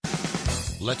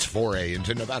Let's foray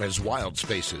into Nevada's wild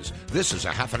spaces. This is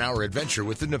a half-an-hour adventure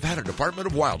with the Nevada Department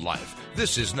of Wildlife.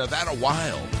 This is Nevada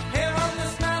Wild. Here on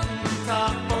this mountain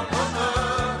top,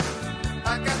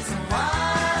 I got some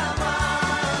wild,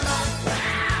 wild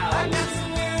life. I got some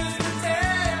news to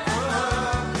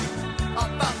tell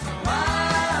about some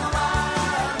wild,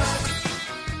 wild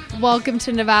life. Welcome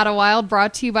to Nevada Wild,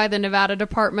 brought to you by the Nevada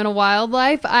Department of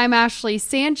Wildlife. I'm Ashley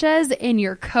Sanchez, and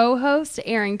your co-host,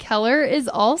 Aaron Keller, is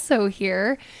also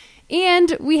here.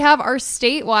 And we have our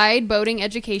statewide boating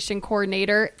education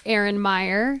coordinator, Aaron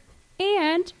Meyer.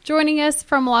 And joining us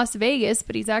from Las Vegas,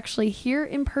 but he's actually here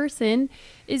in person,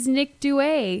 is Nick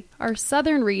Duay, our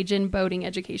Southern Region boating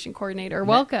education coordinator.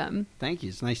 Welcome. Thank you.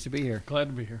 It's nice to be here. Glad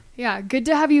to be here. Yeah, good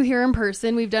to have you here in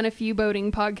person. We've done a few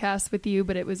boating podcasts with you,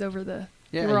 but it was over the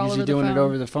Yeah, we were all usually over the doing it phone.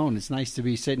 over the phone. It's nice to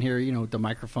be sitting here, with the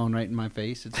microphone right in my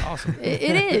face. It's awesome. It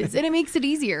is, and it makes it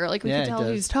easier. Like, we Yeah, can it tell does.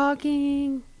 who's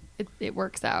talking. It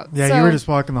works out. Yeah, So, you were just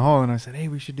walking the hall, and I said, hey,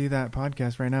 we should do that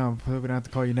podcast right now. We don't have to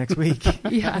call you next week.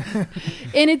 Yeah.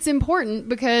 And it's important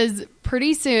because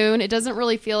pretty soon, it doesn't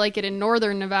really feel like it in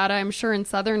northern Nevada. I'm sure in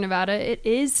southern Nevada, it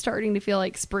is starting to feel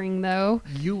like spring, though.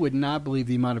 You would not believe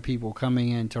the amount of people coming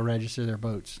in to register their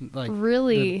boats. Like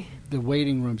Really? The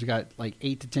waiting room's got like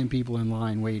 8 to 10 people in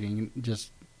line waiting just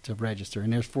to register.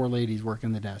 And there's 4 ladies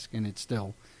working the desk, and it's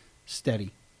still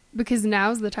steady. Because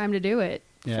now's the time to do it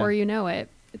Yeah. before you know it.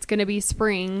 It's going to be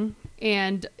spring,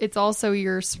 and it's also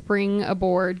your Spring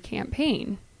Aboard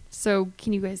campaign. So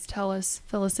can you guys fill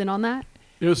us in on that?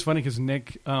 It was funny because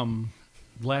Nick,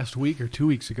 last week or 2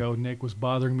 weeks ago, Nick was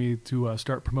bothering me to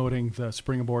start promoting the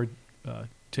Spring Aboard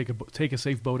Take a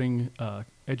Safe Boating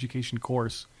education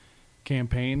course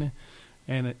campaign.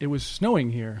 And it was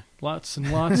snowing here. Lots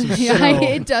and lots of Yeah, snow.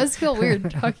 it does feel weird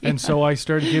talking. And so I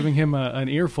started giving him an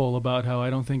earful about how I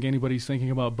don't think anybody's thinking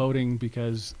about boating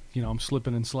because, I'm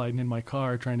slipping and sliding in my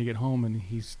car trying to get home. And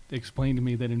he's explained to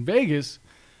me that in Vegas,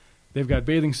 they've got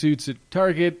bathing suits at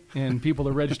Target and people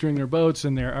are registering their boats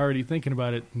and they're already thinking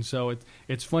about it. And so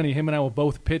it's funny. Him and I will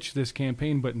both pitch this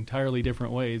campaign, but entirely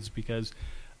different ways because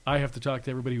I have to talk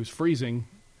to everybody who's freezing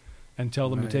and tell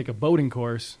them Right. to take a boating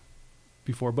course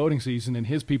before boating season, and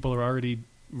his people are already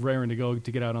raring to go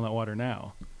to get out on that water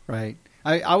now. Right.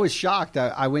 I was shocked.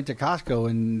 I went to Costco,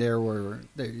 and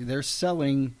they're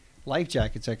selling life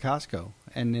jackets at Costco.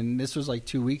 And then this was like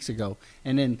 2 weeks ago.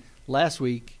 And then last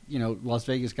week, Las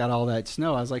Vegas got all that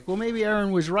snow. I was like, well, maybe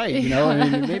Aaron was right. I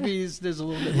mean, maybe there's a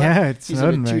little bit left. Yeah, it He snowed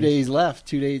said in 2 Vegas. days left.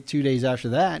 2 days after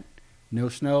that, no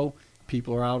snow.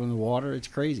 People are out in the water. It's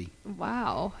crazy.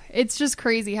 Wow. It's just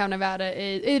crazy how Nevada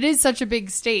is. It is such a big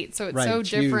state, so it's Right, so it's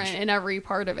different huge. in every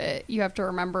part of it. You have to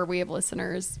remember we have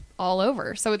listeners all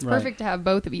over. So it's Right. perfect to have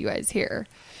both of you guys here.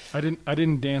 I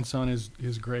didn't dance on his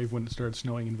grave when it started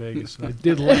snowing in Vegas. I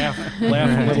did laugh a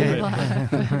little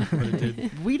bit, but it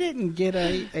did. We didn't get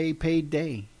a paid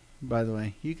day, by the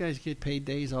way. You guys get paid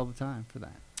days all the time for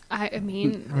that. I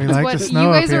mean, We it's like what the snow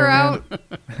you guys up here, are man.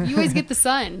 out. You guys get the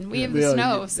sun. We have the Yeah,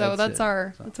 snow, yeah, so that's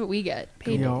it. that's what we get.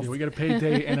 Paid Yeah. days. Yeah, we got a paid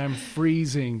day, and I'm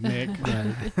freezing, Nick.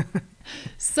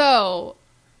 So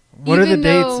What are the even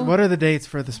dates? though- What are the dates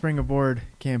for the Spring Aboard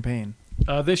campaign?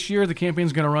 This year, the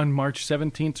campaign's going to run March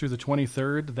 17th through the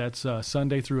 23rd. That's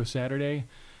Sunday through a Saturday,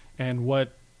 and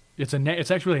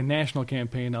it's actually a national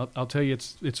campaign. I'll tell you,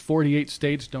 it's 48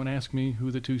 states. Don't ask me who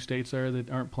the 2 states are that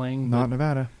aren't playing. Not but-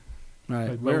 Nevada. Right.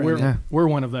 But We're in it. we're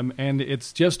one of them, and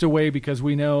it's just a way because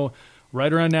we know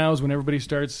right around now is when everybody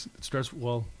starts.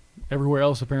 Well, everywhere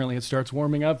else apparently it starts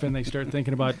warming up, and they start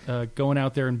thinking about going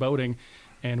out there and boating.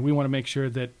 And we want to make sure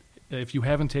that if you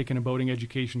haven't taken a boating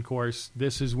education course,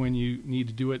 this is when you need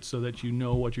to do it so that you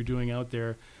know what you're doing out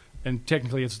there. And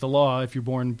technically, it's the law. If you're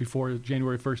born before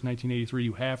January 1st, 1983,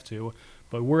 you have to.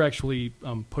 But we're actually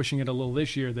pushing it a little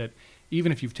this year that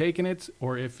even if you've taken it,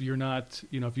 or if you're not,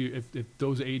 if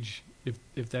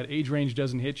that age range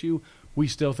doesn't hit you, we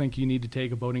still think you need to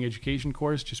take a boating education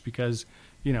course just because,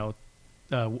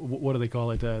 what do they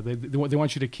call it? They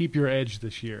want you to keep your edge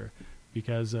this year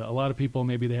because a lot of people,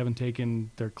 maybe they haven't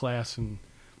taken their class in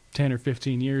 10 or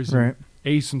 15 years. Right.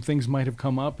 A, some things might have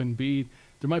come up, and B,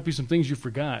 there might be some things you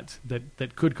forgot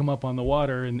that could come up on the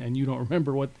water, and you don't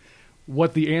remember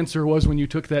what the answer was when you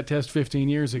took that test 15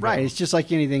 years ago. Right. It's just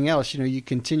like anything else. You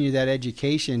continue that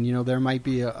education. There might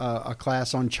be a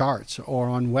class on charts or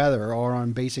on weather or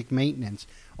on basic maintenance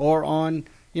or on,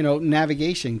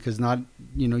 navigation because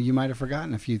you might have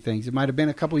forgotten a few things. It might have been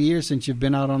a couple of years since you've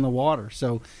been out on the water.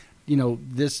 So,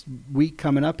 this week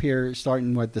coming up here,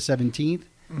 starting the 17th,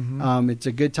 it's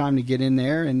a good time to get in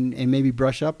there and maybe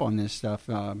brush up on this stuff.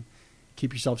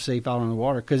 Keep yourself safe out on the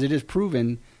water because it is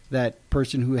proven that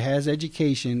person who has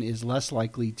education is less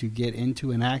likely to get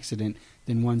into an accident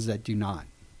than ones that do not.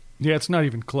 Yeah, it's not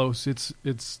even close. It's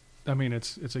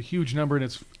a huge number and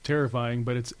it's terrifying,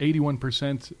 but it's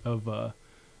 81% of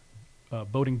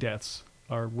boating deaths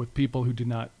are with people who did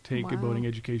not take a Wow. boating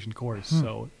education course.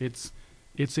 So it's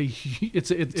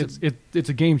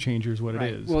a game changer is what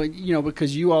Right. it is. Well,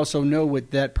 because you also know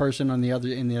what that person in the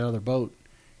other boat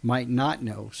might not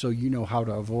know, so you know how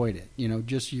to avoid it.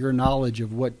 Just your knowledge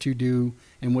of what to do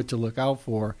and what to look out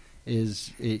for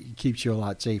it keeps you a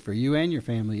lot safer, you and your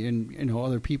family and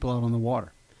other people out on the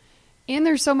water. And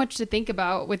there's so much to think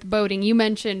about with boating. You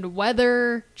mentioned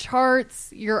weather,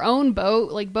 charts, your own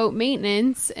boat, like boat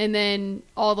maintenance, and then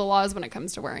all the laws when it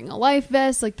comes to wearing a life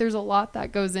vest. Like there's a lot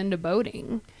that goes into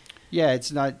boating. Yeah,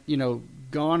 it's not,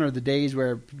 gone are the days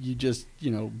where you just,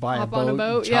 buy Hop a on a boat,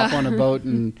 boat, hop yeah. on a boat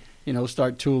and,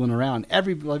 start tooling around.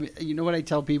 You know what I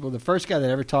tell people? The first guy that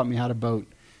ever taught me how to boat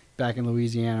back in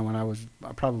Louisiana when I was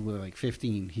probably like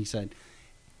 15, he said,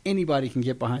 anybody can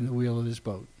get behind the wheel of this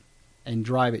boat and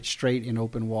drive it straight in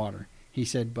open water. He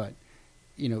said, but,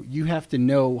 you have to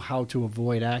know how to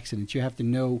avoid accidents. You have to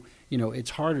know, it's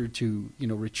harder to,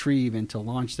 retrieve and to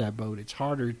launch that boat. It's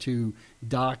harder to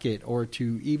dock it or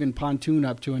to even pontoon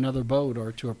up to another boat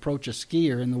or to approach a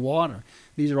skier in the water.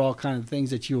 These are all kind of things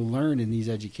that you'll learn in these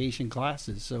education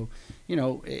classes. So,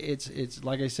 it's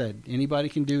like I said, anybody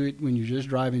can do it when you're just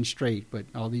driving straight, but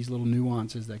all these little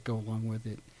nuances that go along with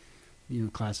it,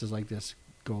 classes like this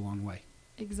go a long way.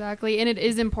 Exactly. And it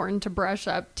is important to brush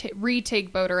up,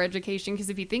 retake boater education, because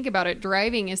if you think about it,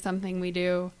 driving is something we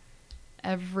do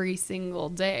every single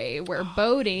day, where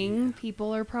boating,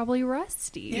 people are probably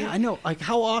rusty. Yeah, I know. Like,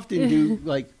 how often do,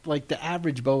 like the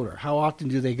average boater, how often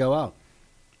do they go out?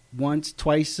 Once,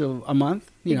 twice a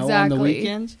month, on the Exactly.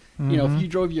 weekends? If you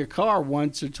drove your car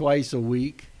once or twice a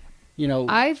week,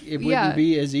 it wouldn't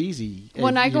be as easy.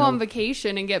 When I go on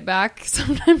vacation and get back,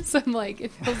 sometimes I'm like,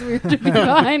 it feels weird to be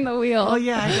behind the wheel. Oh,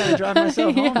 yeah, I got to drive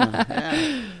myself home now.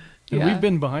 Yeah. And Yeah. we've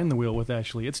been behind the wheel with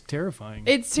Ashley. It's terrifying.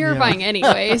 It's terrifying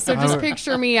anyway, so just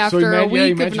picture me after a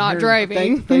week of imagine not her-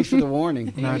 driving. Thanks for the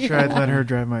warning. Not sure I'd let her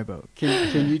drive my boat.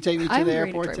 Can you take me to I'm the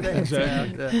ready to airport drive today?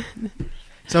 Exactly.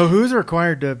 So who's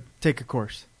required to take a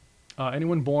course?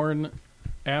 Anyone born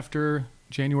after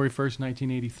January 1st,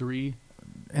 1983,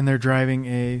 And they're driving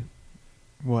a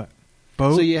what?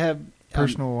 Boat? So you have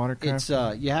Personal watercraft?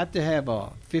 It's you have to have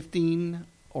 15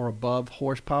 or above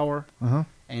horsepower, Uh-huh.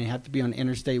 and you have to be on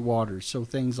interstate waters. So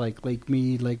things like Lake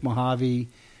Mead, Lake Mojave,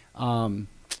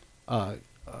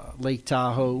 Lake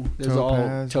Tahoe. There's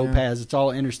all Topaz. yeah. It's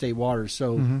all interstate waters.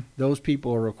 So Mhm. those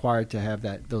people are required to have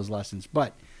those lessons.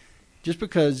 But just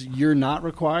because you're not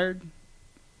required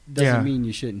doesn't Yeah. mean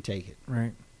you shouldn't take it.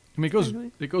 Right. I mean,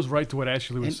 it goes right to what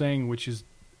Ashley was And- saying, which is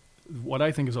what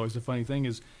I think is always the funny thing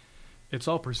is it's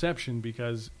all perception,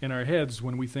 because in our heads,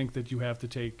 when we think that you have to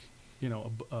take,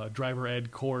 a driver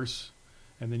ed course,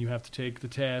 and then you have to take the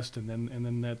test, and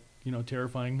then that,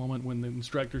 terrifying moment when the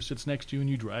instructor sits next to you and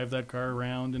you drive that car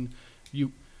around, and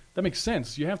that makes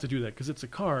sense. You have to do that because it's a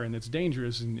car and it's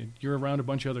dangerous, and you're around a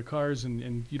bunch of other cars,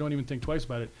 and you don't even think twice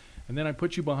about it. And then I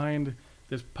put you behind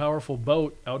this powerful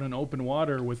boat out in open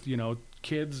water with,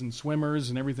 kids and swimmers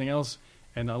and everything else.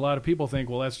 And a lot of people think,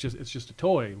 well, it's just a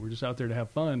toy. We're just out there to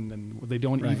have fun, and they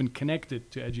don't Right. even connect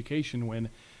it to education, when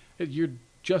you're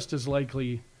just as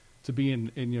likely to be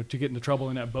to get into trouble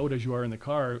in that boat as you are in the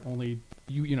car. Only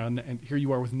and here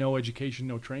you are with no education,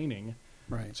 no training,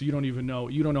 Right. so you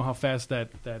don't know how fast that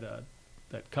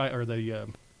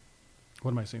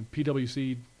what am I saying?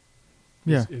 PWC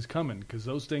Yeah. is coming, because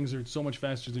those things are so much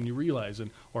faster than you realize,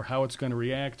 or how it's going to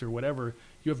react or whatever.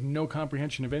 You have no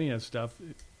comprehension of any of that stuff.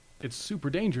 It's super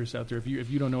dangerous out there if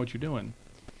you don't know what you're doing.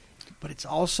 But it's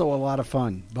also a lot of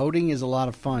fun. Boating is a lot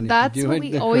of fun. if you That's do what it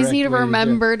we the always correct need to way do it.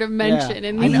 remember to mention Yeah.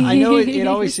 in I know it these.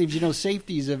 always seems,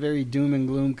 safety is a very doom and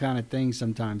gloom kind of thing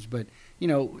sometimes. But,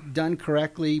 done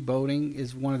correctly, boating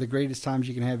is one of the greatest times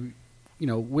you can have,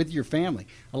 with your family.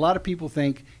 A lot of people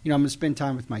think, I'm going to spend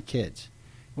time with my kids.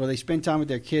 Well, they spend time with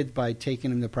their kids by taking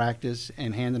them to practice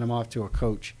and handing them off to a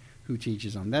coach who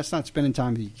teaches them. That's not spending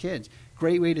time with your kids.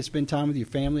 Great way to spend time with your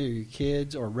family or your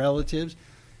kids or relatives.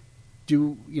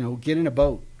 Get in a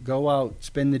boat, go out,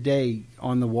 spend the day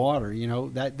on the water.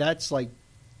 That's like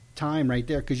time right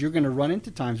there, because you're going to run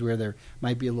into times where there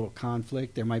might be a little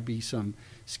conflict. There might be some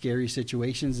scary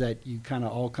situations that you kind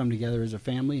of all come together as a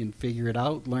family and figure it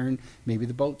out, learn. Maybe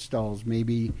the boat stalls,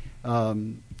 maybe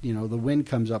the wind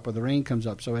comes up or the rain comes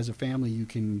up. So as a family, you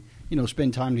can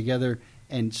spend time together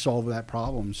and solve that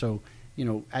problem. So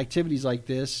activities like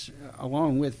this,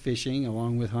 along with fishing,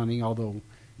 along with hunting, although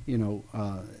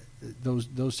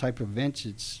those type of events,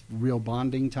 it's real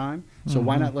bonding time. So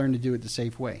why not learn to do it the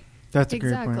safe way? That's a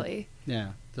great point. Exactly. Yeah.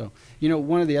 So,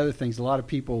 one of the other things, a lot of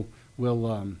people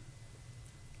will,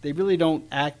 they really don't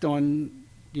act on,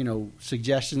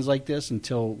 suggestions like this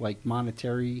until like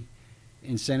monetary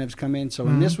incentives come in. So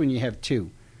in this one, you have two.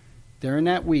 During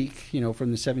that week,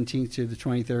 from the 17th to the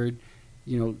 23rd,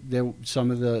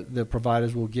 some of the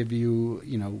providers will give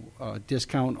you, a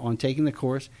discount on taking the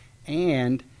course,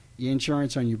 and the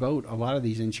insurance on your boat. A lot of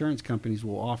these insurance companies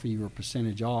will offer you a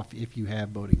percentage off if you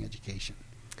have boating education.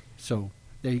 So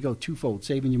there you go, twofold,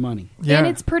 saving you money. Yeah. And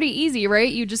it's pretty easy,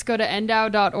 right? You just go to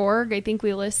endow.org. I think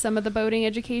we list some of the boating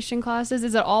education classes.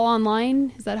 Is it all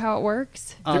online? Is that how it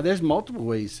works? There's multiple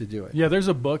ways to do it. Yeah, there's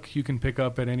a book you can pick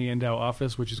up at any Endow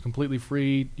office, which is completely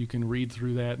free. You can read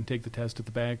through that and take the test at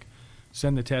the back,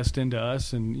 send the test in to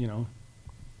us, and,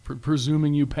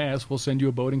 presuming you pass, we'll send you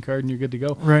a boating card and you're good to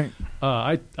go. Right.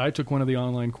 I took one of the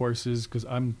online courses because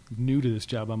I'm new to this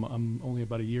job. I'm only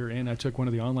about a year in. I took one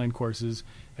of the online courses,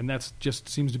 and that's just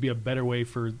seems to be a better way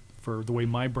for the way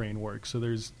my brain works. So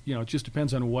there's, it just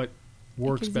depends on what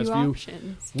works It gives best you for you.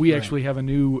 options. We Right. actually have a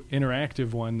new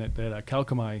interactive one that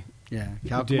Kalkamai. Yeah,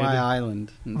 did. Kalkamai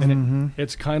Island. And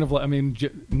it's kind of like,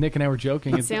 Nick and I were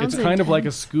joking. It's Sounds kind of like a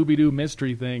intense. Scooby-Doo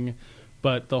mystery thing,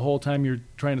 but the whole time you're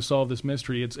trying to solve this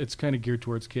mystery, it's kind of geared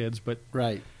towards kids. But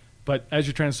Right. as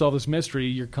you're trying to solve this mystery,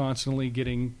 you're constantly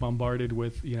getting bombarded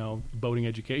with, boating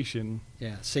education.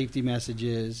 Yeah, safety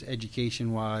messages,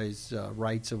 education-wise,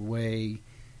 rights of way.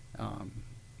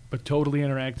 But totally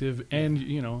interactive,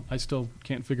 and I still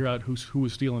can't figure out who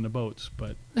was stealing the boats.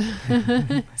 But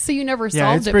So you never Yeah,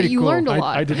 solved it's it, pretty but you cool. learned a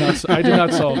lot. I did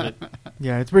not solve it.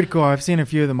 Yeah, it's pretty cool. I've seen a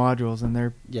few of the modules, and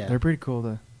Yeah. they're pretty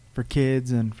cool for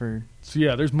kids and for. So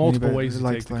yeah, there's multiple Anybody ways who to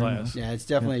likes take the learning class. Yeah, it's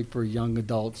definitely for young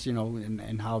adults,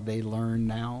 and how they learn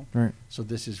now. Right. So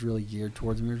this is really geared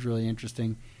towards them. It's really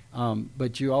interesting.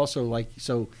 But you also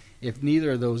so if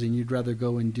neither of those, and you'd rather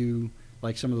go and do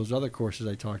like some of those other courses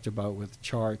I talked about with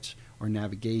charts or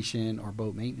navigation or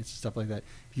boat maintenance and stuff like that,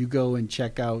 you go and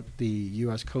check out the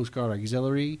U.S. Coast Guard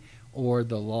Auxiliary or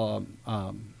the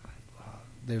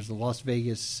there's the Las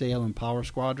Vegas Sail and Power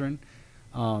Squadron.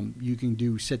 You can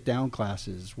do sit-down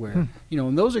classes where,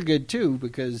 and those are good too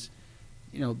because,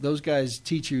 those guys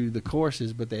teach you the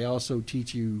courses, but they also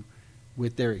teach you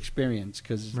with their experience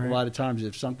because Right. a lot of times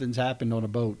if something's happened on a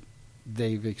boat,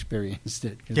 they've experienced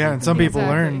it. 'Cause Yeah, they've and some been- people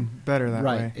Exactly. learn better that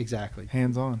Right, way. exactly.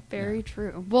 Hands on. Very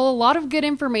true. Well, a lot of good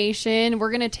information. We're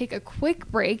going to take a quick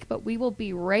break, but we will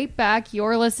be right back.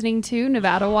 You're listening to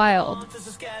Nevada Wild. To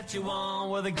Saskatchewan,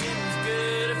 where the getting's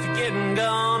good. If you're getting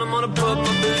gone, I'm gonna put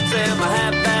my boots and my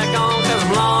hat back on, 'cause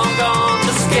I'm long gone to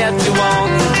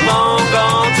Saskatchewan. Long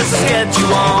gone to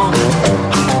Saskatchewan.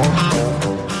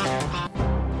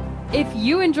 If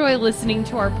you enjoy listening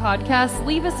to our podcast,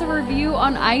 leave us a review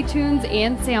on iTunes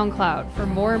and SoundCloud. For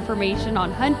more information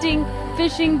on hunting,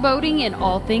 fishing, boating, and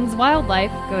all things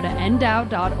wildlife, go to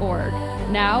endow.org.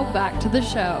 Now, back to the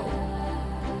show.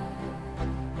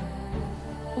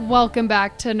 Welcome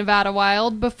back to Nevada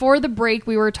Wild. Before the break,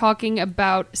 we were talking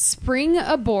about Spring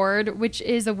Aboard, which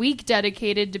is a week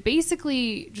dedicated to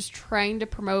basically just trying to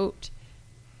promote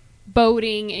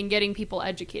boating and getting people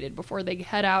educated before they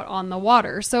head out on the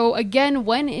water. So again,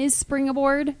 when is Spring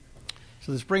Aboard?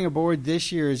 So the Spring Aboard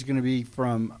this year is going to be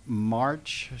from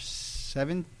March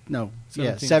 17th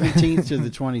to the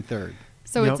 23rd.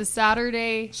 So Yep. it's a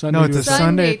Saturday, Sunday No, it's to a Sunday.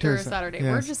 Sunday through a to- Saturday.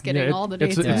 yes. We're just getting Yeah, all the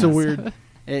it's dates. a down. weird.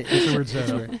 It's a weird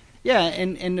setup. Yeah,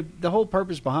 and the whole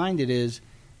purpose behind it is,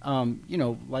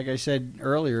 like I said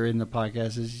earlier in the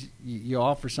podcast, is you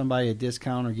offer somebody a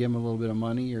discount or give them a little bit of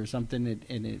money or something,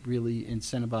 and it really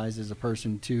incentivizes a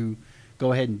person to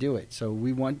go ahead and do it. So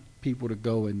we want people to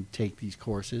go and take these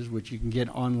courses, which you can get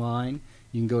online.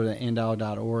 You can go to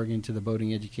endow.org into the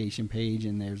boating education page,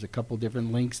 and there's a couple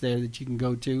different links there that you can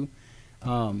go to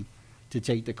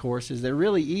take the courses. They're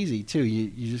really easy, too.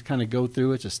 You just kind of go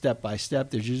through. It's a step-by-step.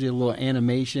 There's usually a little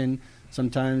animation.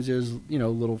 Sometimes there's,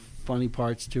 little funny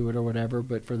parts to it or whatever,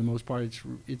 but for the most part,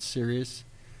 it's serious,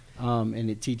 and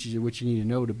it teaches you what you need to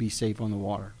know to be safe on the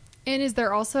water. And is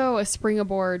there also a Spring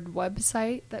Aboard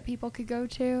website that people could go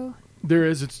to? There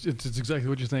is. It's exactly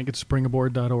what you think. It's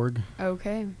springaboard.org.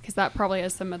 Okay, because that probably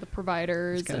has some of the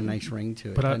providers. It's got a and- nice ring to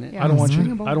it, But doesn't it? Yeah. I don't want Spring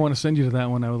you. Aboard. I don't want to send you to that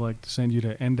one. I would like to send you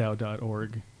to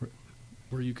endow.org,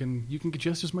 where you can get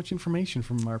just as much information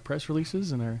from our press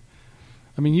releases and our.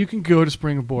 I mean, you can go to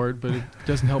Spring Aboard, but it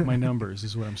doesn't help my numbers,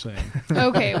 is what I'm saying.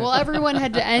 Okay, well, everyone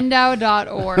head to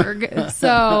endow.org.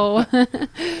 So,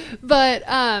 but,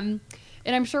 and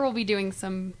I'm sure we'll be doing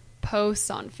some posts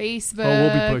on Facebook.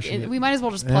 Oh, we'll be pushing it. We might as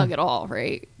well just plug it all,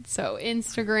 right? So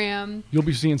Instagram. You'll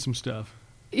be seeing some stuff.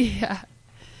 Yeah.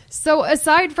 So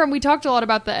aside from, we talked a lot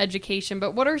about the education,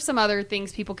 but what are some other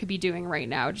things people could be doing right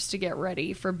now just to get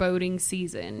ready for boating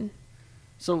season?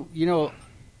 So, you know,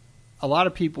 a lot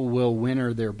of people will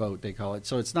winter their boat, they call it.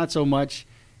 So it's not so much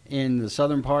in the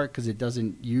southern part because it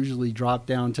doesn't usually drop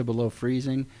down to below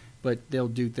freezing, but they'll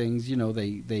do things, you know,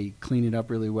 they clean it up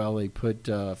really well. They put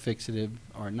a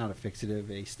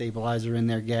stabilizer in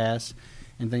their gas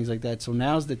and things like that. So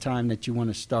now's the time that you want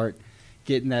to start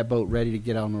getting that boat ready to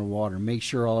get out on the water. Make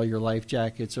sure all your life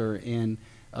jackets are in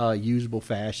usable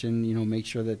fashion. You know, make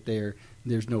sure that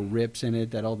there's no rips in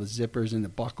it, that all the zippers and the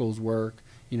buckles work.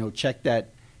 You know, check that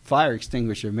fire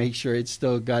extinguisher. Make sure it's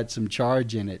still got some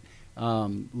charge in it.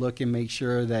 Look and make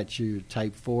sure that your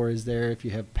Type 4 is there. If you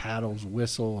have paddles,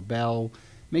 whistle, a bell,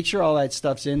 make sure all that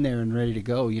stuff's in there and ready to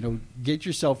go. You know, get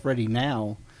yourself ready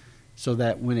now so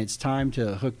that when it's time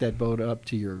to hook that boat up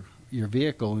to your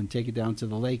vehicle and take it down to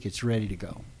the lake, it's ready to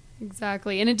go.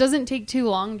 Exactly. And it doesn't take too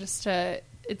long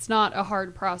it's not a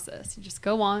hard process. You just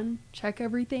go on, check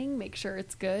everything, make sure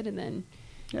it's good, and then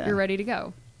you're ready to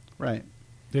go. Right.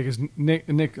 Yeah, because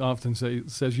Nick often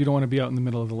says you don't want to be out in the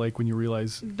middle of the lake when you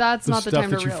realize that's not the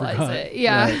time to realize it.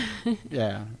 Yeah. Right.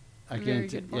 Yeah. Very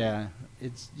good point. Yeah.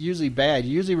 It's usually bad.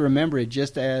 You usually remember it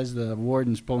just as the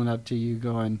warden's pulling up to you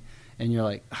going, and you're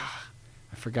like,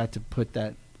 I forgot to put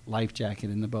that life jacket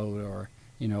in the boat, or,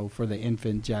 you know, for the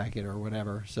infant jacket or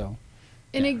whatever. So.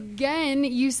 And again,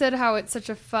 you said how it's such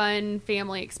a fun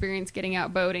family experience getting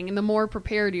out boating, and the more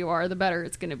prepared you are, the better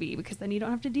it's going to be, because then you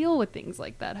don't have to deal with things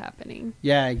like that happening.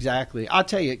 Yeah, exactly. I'll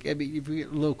tell you, a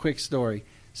little quick story.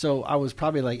 So I was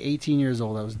probably like 18 years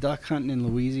old. I was duck hunting in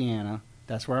Louisiana.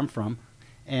 That's where I'm from.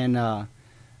 And I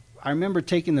remember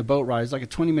taking the boat ride. It was like a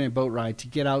 20-minute boat ride to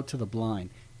get out to the blind.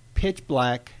 Pitch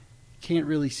black. Can't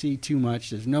really see too much.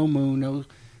 There's no moon, no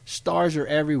stars are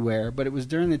everywhere, but it was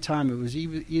during the time it was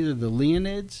either the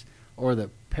Leonids or the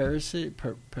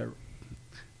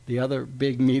the other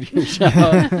big meteor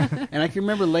shower. And I can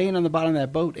remember laying on the bottom of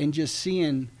that boat and just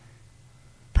seeing,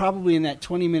 probably in that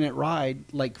 20-minute ride,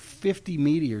 like 50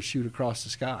 meteors shoot across the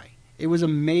sky. It was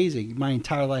amazing. My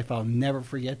entire life, I'll never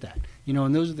forget that. You know,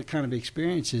 and those are the kind of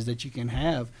experiences that you can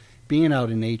have being out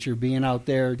in nature, being out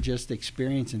there, just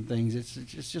experiencing things.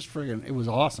 It's just friggin', it was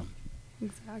awesome.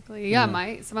 Exactly. Yeah,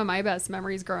 some of my best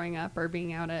memories growing up are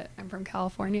being out I'm from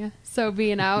California, so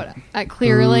being out at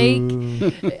Clear Lake.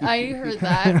 I heard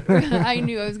that. I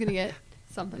knew I was going to get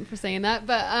something for saying that,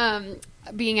 but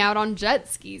being out on jet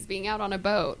skis, being out on a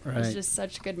boat, was just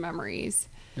such good memories.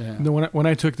 Yeah. When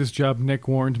I took this job, Nick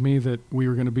warned me that we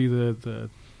were going to be the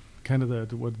kind of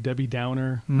the Debbie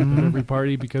Downer of every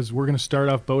party, because we're going to start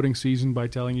off boating season by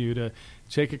telling you to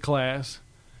take a class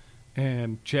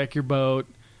and check your boat.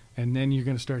 And then you're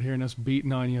going to start hearing us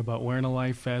beating on you about wearing a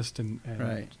life vest and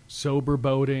sober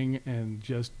boating and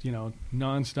just, you know,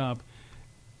 nonstop.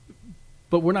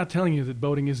 But we're not telling you that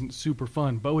boating isn't super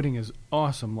fun. Boating is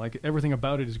awesome. Like, everything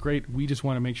about it is great. We just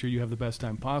want to make sure you have the best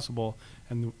time possible.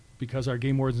 And because our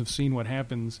game wardens have seen what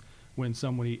happens when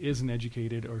somebody isn't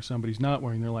educated, or somebody's not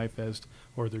wearing their life vest,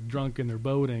 or they're drunk and they're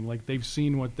boating, like, they've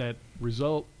seen what that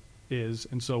result is.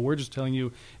 And so we're just telling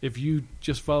you, if you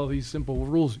just follow these simple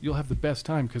rules, you'll have the best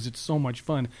time, because it's so much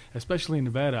fun, especially in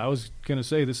Nevada. I was going to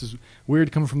say, this is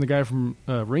weird coming from the guy from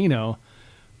Reno,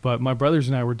 but my brothers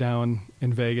and I were down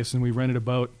in Vegas, and we rented a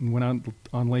boat and went out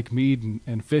on Lake Mead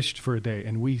and fished for a day,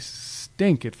 and we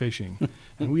stink at fishing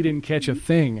and we didn't catch a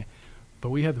thing, but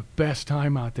we had the best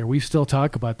time out there. We still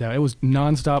talk about that. It was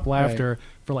nonstop laughter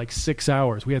for like 6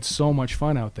 hours. We had so much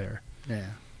fun out there. Yeah,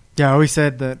 I always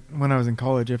said that when I was in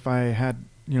college, if I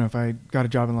got a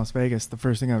job in Las Vegas, the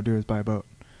first thing I would do is buy a boat,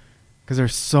 because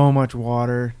there's so much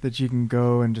water that you can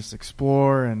go and just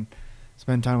explore and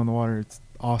spend time on the water. It's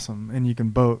awesome, and you can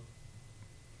boat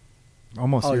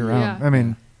almost year round. Yeah. I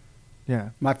mean, yeah.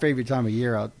 My favorite time of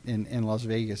year out in Las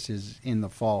Vegas is in the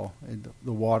fall.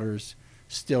 The water's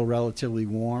still relatively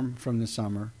warm from the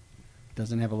summer.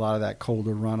 Doesn't have a lot of that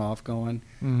colder runoff going.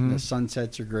 Mm-hmm. The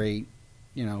sunsets are great.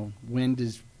 You know, wind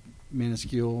is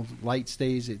minuscule. Light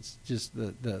stays. It's just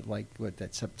that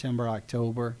September,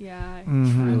 October. Yeah. It's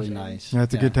Mm-hmm. really nice.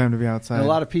 That's a good time to be outside. And a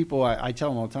lot of people, I tell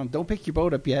them all the time, don't pick your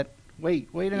boat up yet. Wait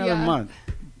another month.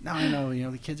 Now I know,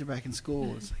 the kids are back in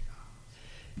school. It's like,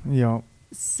 you know,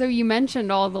 So you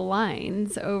mentioned all the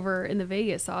lines over in the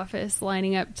Vegas office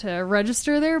lining up to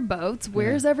register their boats.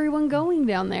 Where's everyone going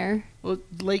down there? well,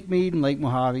 Lake Mead and Lake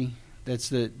Mojave. That's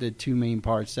the two main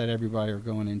parts that everybody are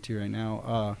going into right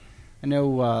now. I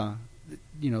know,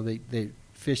 they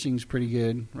fishing's pretty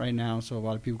good right now, so a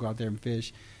lot of people go out there and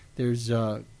fish. There's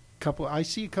I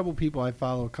see a couple people. I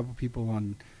follow a couple people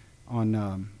on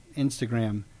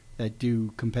Instagram that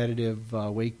do competitive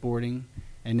wakeboarding,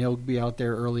 and they'll be out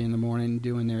there early in the morning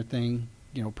doing their thing,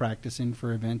 practicing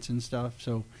for events and stuff.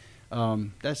 So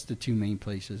that's the two main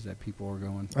places that people are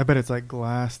going. I bet it's like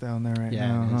glass down there right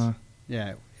now, it is. huh?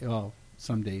 Yeah, well,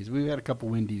 some days. We've had a couple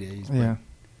windy days. But Yeah.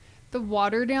 The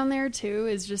water down there too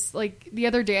is just like the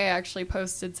other day I actually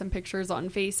posted some pictures on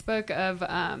Facebook of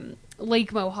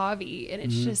Lake Mojave, and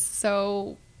it's just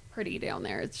so pretty down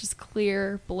there. It's just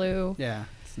clear blue. Yeah,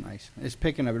 it's nice. It's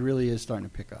picking up. It really is starting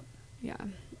to pick up. Yeah.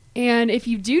 And if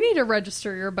you do need to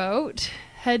register your boat,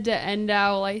 head to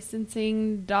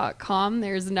endowlicensing.com.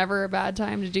 There's never a bad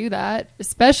time to do that,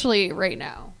 especially right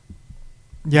now.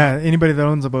 Yeah, anybody that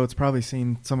owns a boat's probably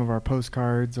seen some of our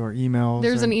postcards or emails.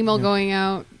 There's an email going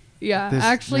out. Yeah,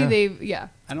 actually, I don't Yeah.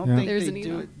 think There's they an do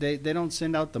email. it. They don't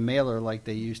send out the mailer like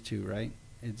they used to, right?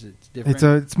 It's different.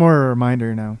 It's more a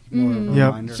reminder now. More of a Yep.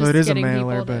 reminder. So it is a getting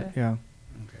mailer, people but to- yeah.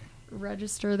 Okay.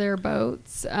 register their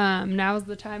boats. Now's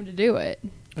the time to do it.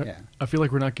 Yeah. I feel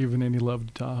like we're not giving any love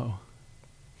to Tahoe.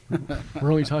 We're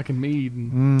only talking Mead,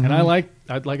 and Mhm. I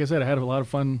like I said, I had a lot of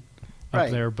fun up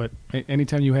Right. there. But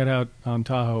anytime you head out on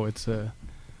Tahoe, it's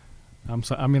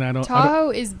Tahoe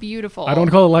is beautiful. I don't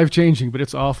call it life changing, but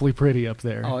it's awfully pretty up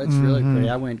there. Oh, it's really Mhm. pretty.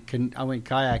 I went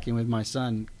kayaking with my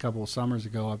son a couple of summers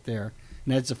ago up there,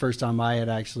 and that's the first time I had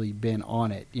actually been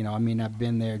on it. I've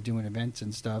been there doing events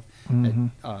and stuff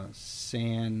Mhm. at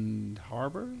Sand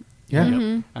Harbor. Yeah.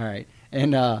 Mhm. All right,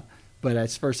 and but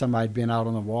it's the first time I'd been out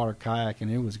on the water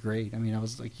kayaking. It was great. I mean, I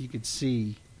was like, you could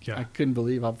see. Yeah. I couldn't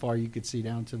believe how far you could see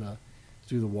down to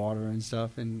through the water and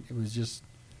stuff, and it was just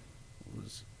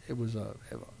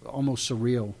almost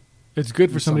surreal. It's good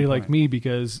for At some somebody like point. me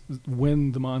because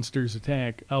when the monsters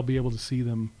attack, I'll be able to see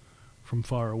them from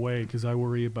far away because I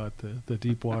worry about the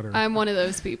deep water. I'm one of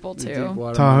those people The deep too.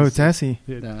 water Tahoe monster. Tessie.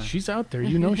 Yeah, she's out there.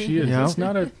 You know she is. Yeah. It's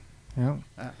not a. Yeah.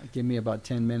 Give me about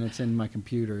 10 minutes in my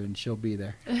computer, and she'll be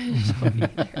there.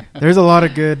 There's a lot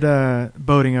of good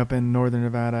boating up in northern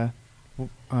Nevada.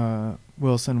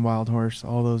 Wilson, Wild Horse,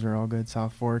 all those are all good.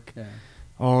 South Fork, Yeah.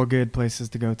 all good places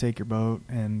to go take your boat.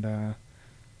 And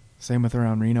same with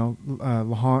around Reno.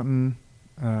 Lahontan,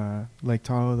 Lake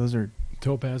Tahoe, those are,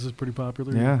 Topaz is pretty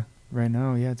popular. yeah, right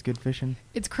now, yeah, it's good fishing.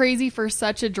 It's crazy for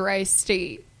such a dry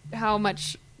state how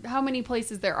many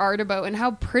places there are to boat and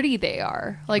how pretty they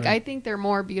are. Like, Right. I think they're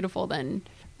more beautiful than,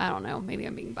 I don't know, maybe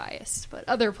I'm being biased, but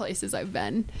other places I've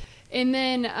been. And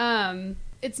then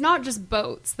it's not just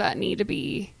boats that need to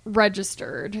be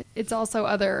registered. It's also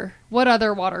other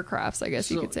watercrafts, I guess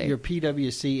you could say. Your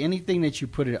PWC, anything that you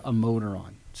put a motor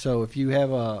on. So if you have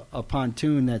a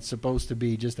pontoon that's supposed to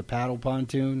be just a paddle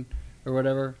pontoon or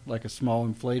whatever, like a small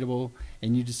inflatable,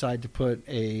 and you decide to put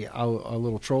a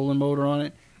little trolling motor on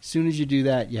it, as soon as you do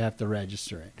that, you have to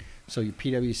register it. So your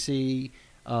PWC,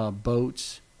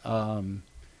 boats,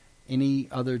 any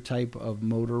other type of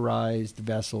motorized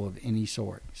vessel of any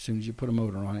sort, as soon as you put a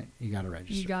motor on it, you got to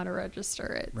register. You got to register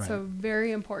it. Right. So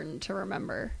very important to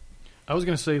remember. I was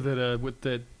going to say that with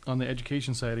that on the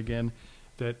education side again,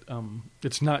 that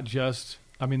it's not just.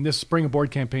 I mean, this spring aboard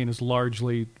campaign is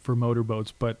largely for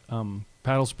motorboats, but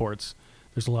paddle sports.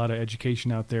 There's a lot of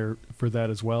education out there for that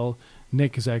as well.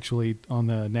 Nick is actually on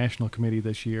the national committee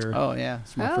this year. Oh, yeah.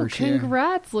 It's my Oh, first year.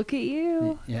 congrats. Look at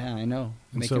you. Yeah, I know.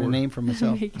 And Making so a we're- name for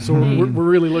myself. So we're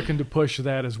really looking to push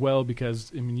that as well because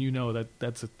I mean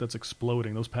that's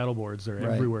exploding. Those paddle boards are Right.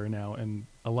 everywhere now, and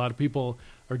a lot of people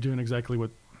are doing exactly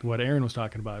what Aaron was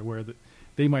talking about, where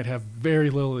they might have very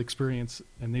little experience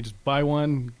and they just buy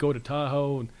one, go to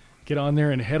Tahoe, and get on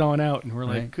there and head on out. And we're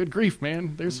like, Right. good grief,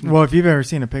 man! There's some, Well, if you've ever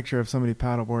seen a picture of somebody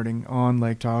paddleboarding on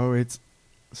Lake Tahoe, it's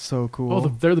so cool.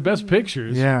 they're the best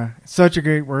pictures. Yeah, such a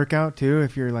great workout too.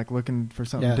 If you're like looking for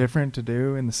something Yeah. different to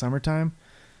do in the summertime,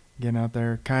 getting out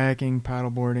there kayaking,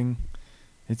 paddleboarding,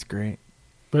 it's great.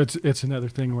 But it's another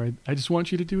thing where I just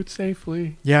want you to do it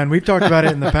safely. Yeah, and we've talked about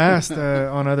it in the past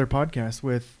on other podcasts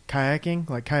with kayaking,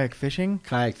 like kayak fishing.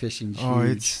 Kayak fishing's huge.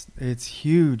 Oh, it's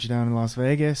huge down in Las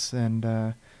Vegas, and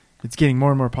it's getting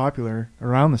more and more popular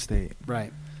around the state.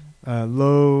 right.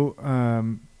 Low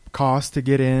cost to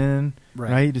get in,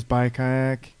 Right. right? You just buy a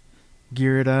kayak,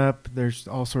 gear it up. There's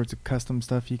all sorts of custom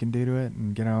stuff you can do to it,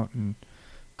 and get out and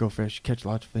go fish. Catch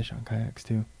lots of fish on kayaks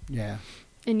too. Yeah.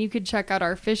 And you could check out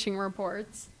our fishing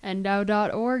reports,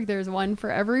 endow.org. There's one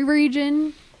for every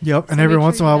region. Yep, So and every make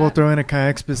once in sure a you while do we'll that. throw in a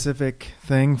kayak specific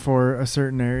thing for a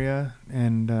certain area,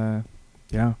 and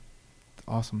yeah,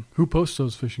 awesome. Who posts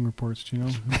those fishing reports? Do you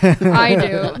know? I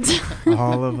do.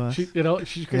 All of us. She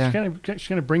kind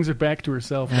of brings it back to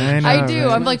herself. I do.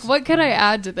 right? I'm like, what can I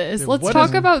add to this? Yeah, Let's what talk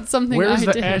is- about something Where's I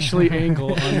the did. Ashley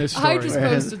angle on this story? I just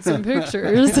posted some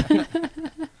pictures.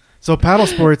 So paddle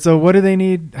sports. So what do they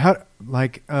need? How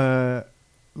like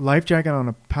life jacket on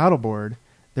a paddle board?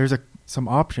 There's some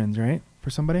options, right, for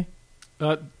somebody?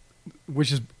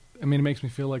 Which is, I mean, it makes me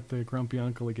feel like the grumpy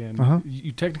uncle again. Uh-huh.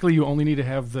 You technically you only need to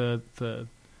have the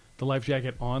life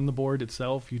jacket on the board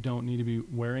itself. You don't need to be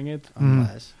wearing it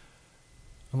unless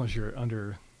you're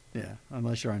under. Yeah,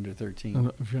 unless you're under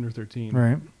 13. If you're under 13,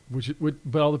 Right.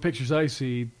 But all the pictures I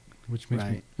see, which makes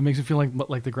Right. it makes me feel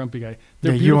like the grumpy guy.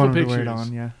 They're Yeah, you beautiful want them pictures. to wear it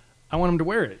on, yeah. I want him to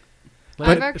wear it.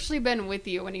 I've actually been with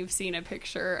you when you've seen a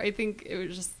picture. I think it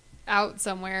was just out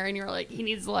somewhere, and you're like, he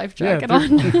needs a life Yeah, jacket on.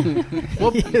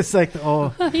 It's like,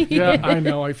 oh, Yeah, I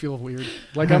know. I feel weird.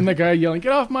 Like I'm the guy yelling,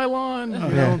 "Get off my lawn!" You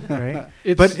yeah, know? right.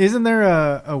 It's, But isn't there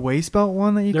a waist belt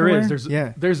one that you there can is.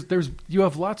 wear? There's. You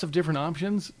have lots of different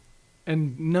options,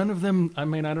 and none of them. I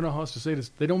mean, I don't know how else to say this.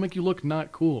 They don't make you look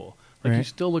not cool. Like you Right.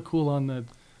 still look cool on the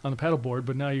paddleboard,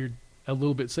 but now you're a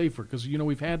little bit safer because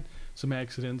we've had some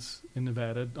accidents in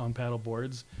Nevada on paddle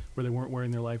boards where they weren't wearing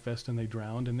their life vest and they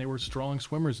drowned, and they were strong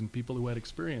swimmers and people who had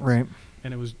experience. Right.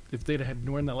 And it was, if they'd had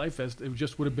wearing that life vest, it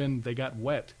just would have been, they got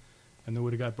wet and they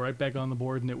would have got right back on the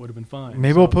board and it would have been fine.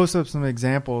 Maybe So- we'll post up some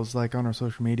examples like on our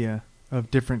social media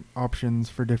of different options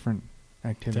for different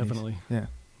activities. Definitely. Yeah.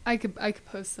 I could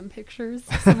post some pictures,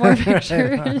 some more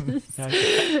pictures.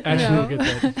 Ashley No. will get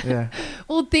that. Yeah.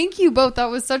 Well, thank you both.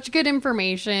 That was such good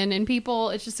information, and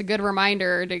people, it's just a good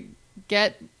reminder to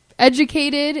get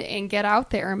educated and get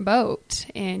out there and boat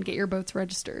and get your boats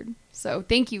registered. So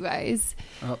thank you guys.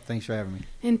 Oh, thanks for having me.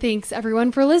 And thanks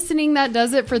everyone for listening. That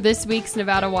does it for this week's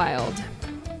Nevada Wild.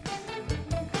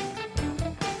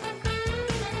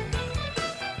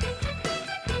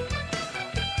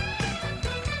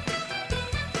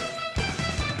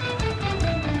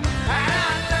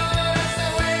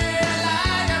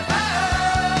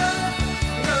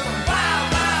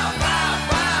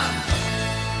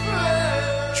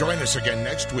 Join us again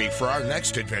next week for our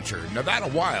next adventure, Nevada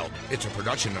Wild. It's a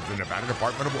production of the Nevada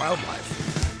Department of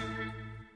Wildlife.